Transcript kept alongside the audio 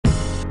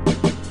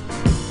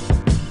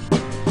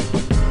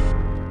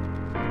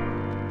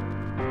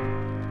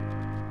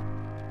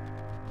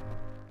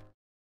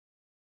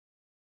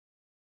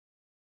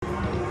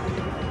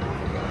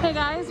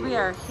we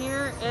are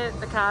here at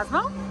the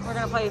Cosmo. We're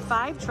gonna play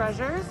 5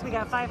 treasures. We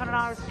got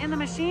 $500 in the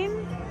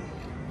machine.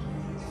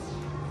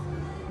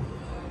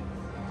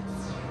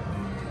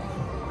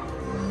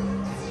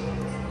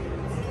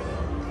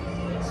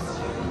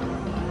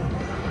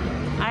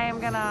 I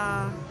am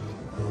gonna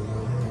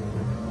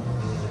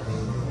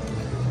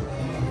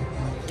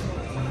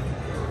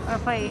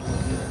play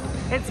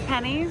It's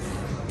Pennies.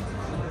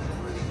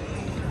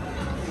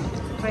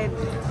 Play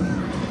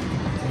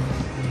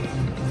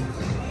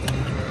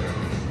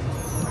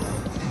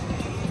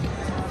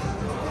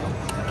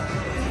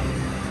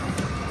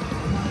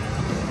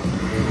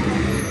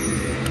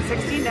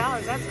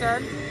 $16, that's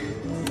good.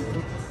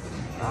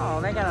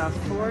 Oh, they got a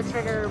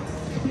 4-trigger.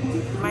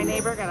 My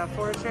neighbor got a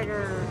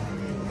 4-trigger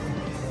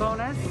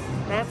bonus.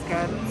 That's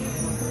good.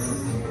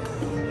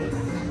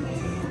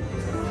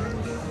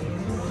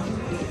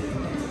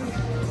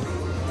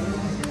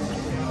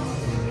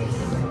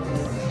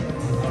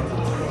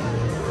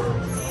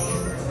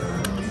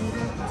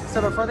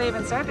 So before they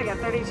even start, they got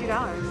 $32.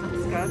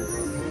 That's good.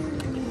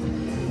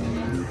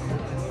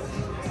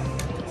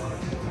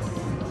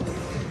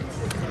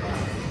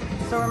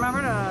 So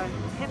remember to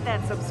hit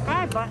that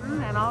subscribe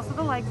button and also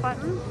the like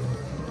button.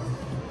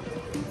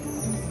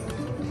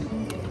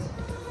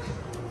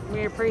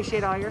 We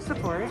appreciate all your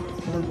support.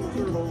 Purple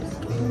turtles.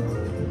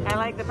 I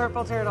like the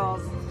purple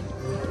turtles.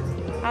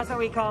 That's what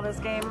we call this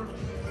game,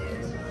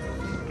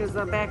 because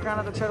the background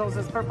of the turtles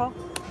is purple.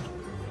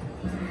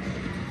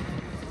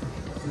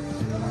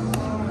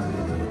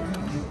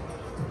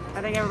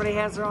 I think everybody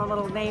has their own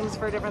little names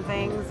for different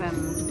things, and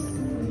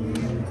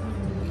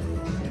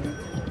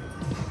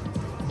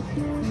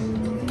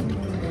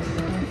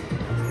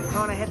I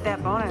want to hit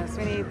that bonus.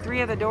 We need 3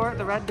 of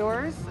the red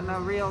doors, and the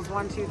reels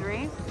 1, 2,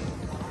 3.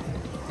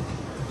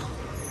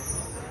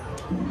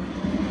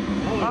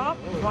 Oh,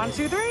 1,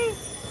 2, 3.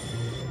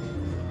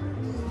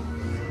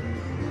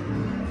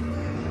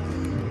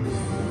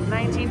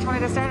 $19.20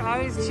 to start. I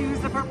always choose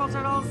the purple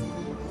turtles.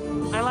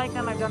 I like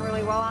them. I've done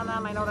really well on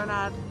them. I know they're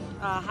not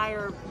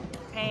higher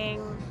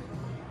paying.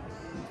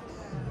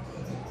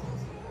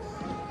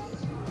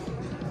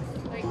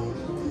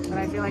 But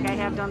I feel like I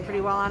have done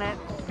pretty well on it.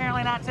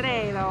 Apparently not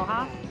today though,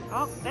 huh?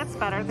 Oh, that's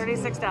better.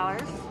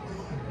 $36.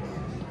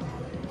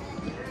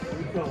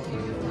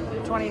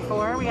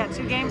 24. We got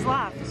 2 games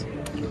left.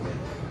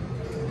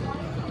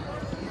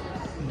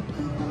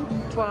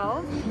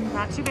 12.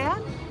 Not too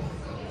bad.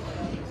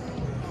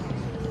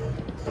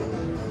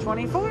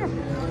 24.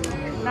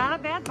 Not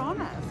a bad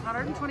bonus.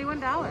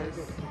 $121.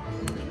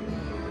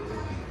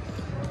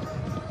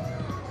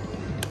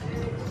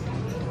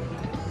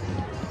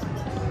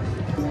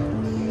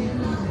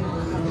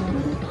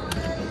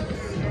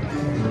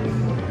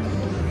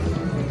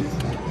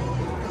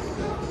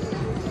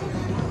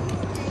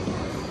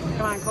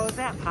 Come on, close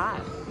that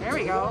pot. There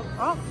we go.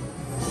 Oh,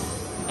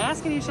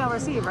 ask and you shall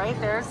receive, right?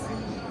 There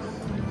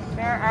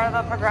are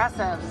the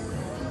progressives.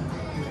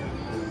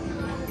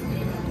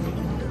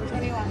 Which one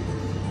do you want?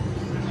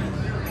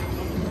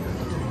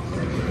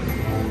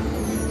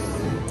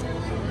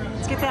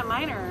 Let's get that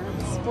minor.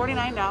 It's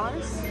 $49.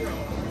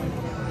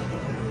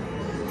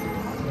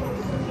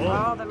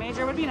 Oh, the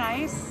major would be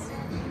nice.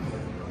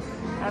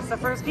 That's the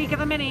first peek of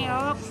the mini.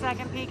 Oh,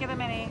 second peek of the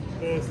mini.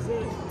 This is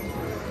it.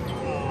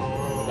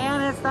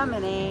 And it's the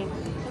mini.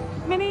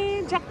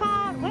 Mini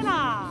jackpot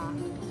winner.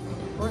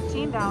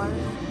 $14.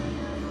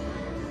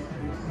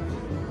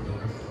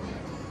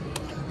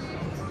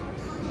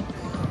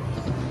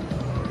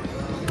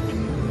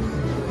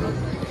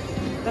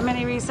 The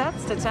mini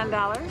resets to $10.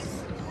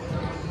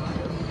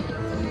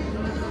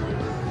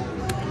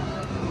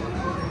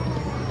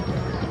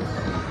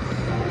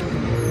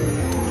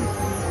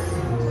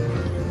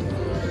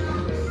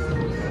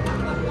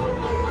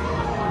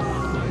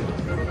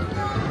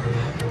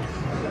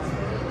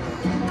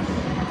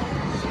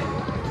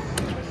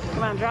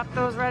 Come on, drop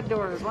those red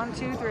doors. 1,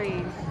 2,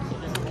 3.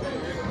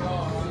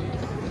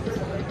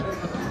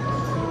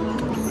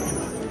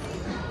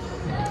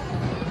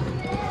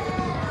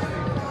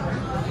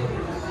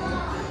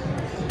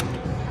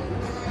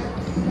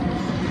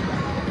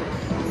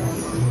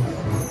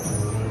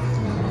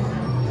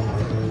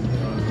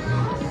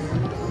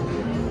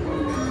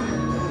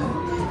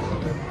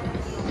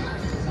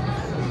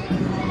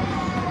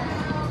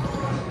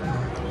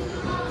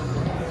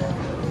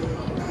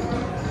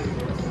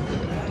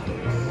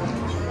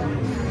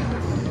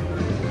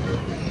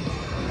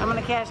 I'm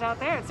gonna cash out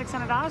there at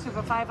 $600. We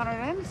put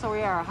 $500 in, so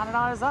we are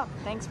 $100 up.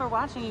 Thanks for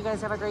watching. You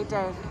guys have a great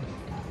day.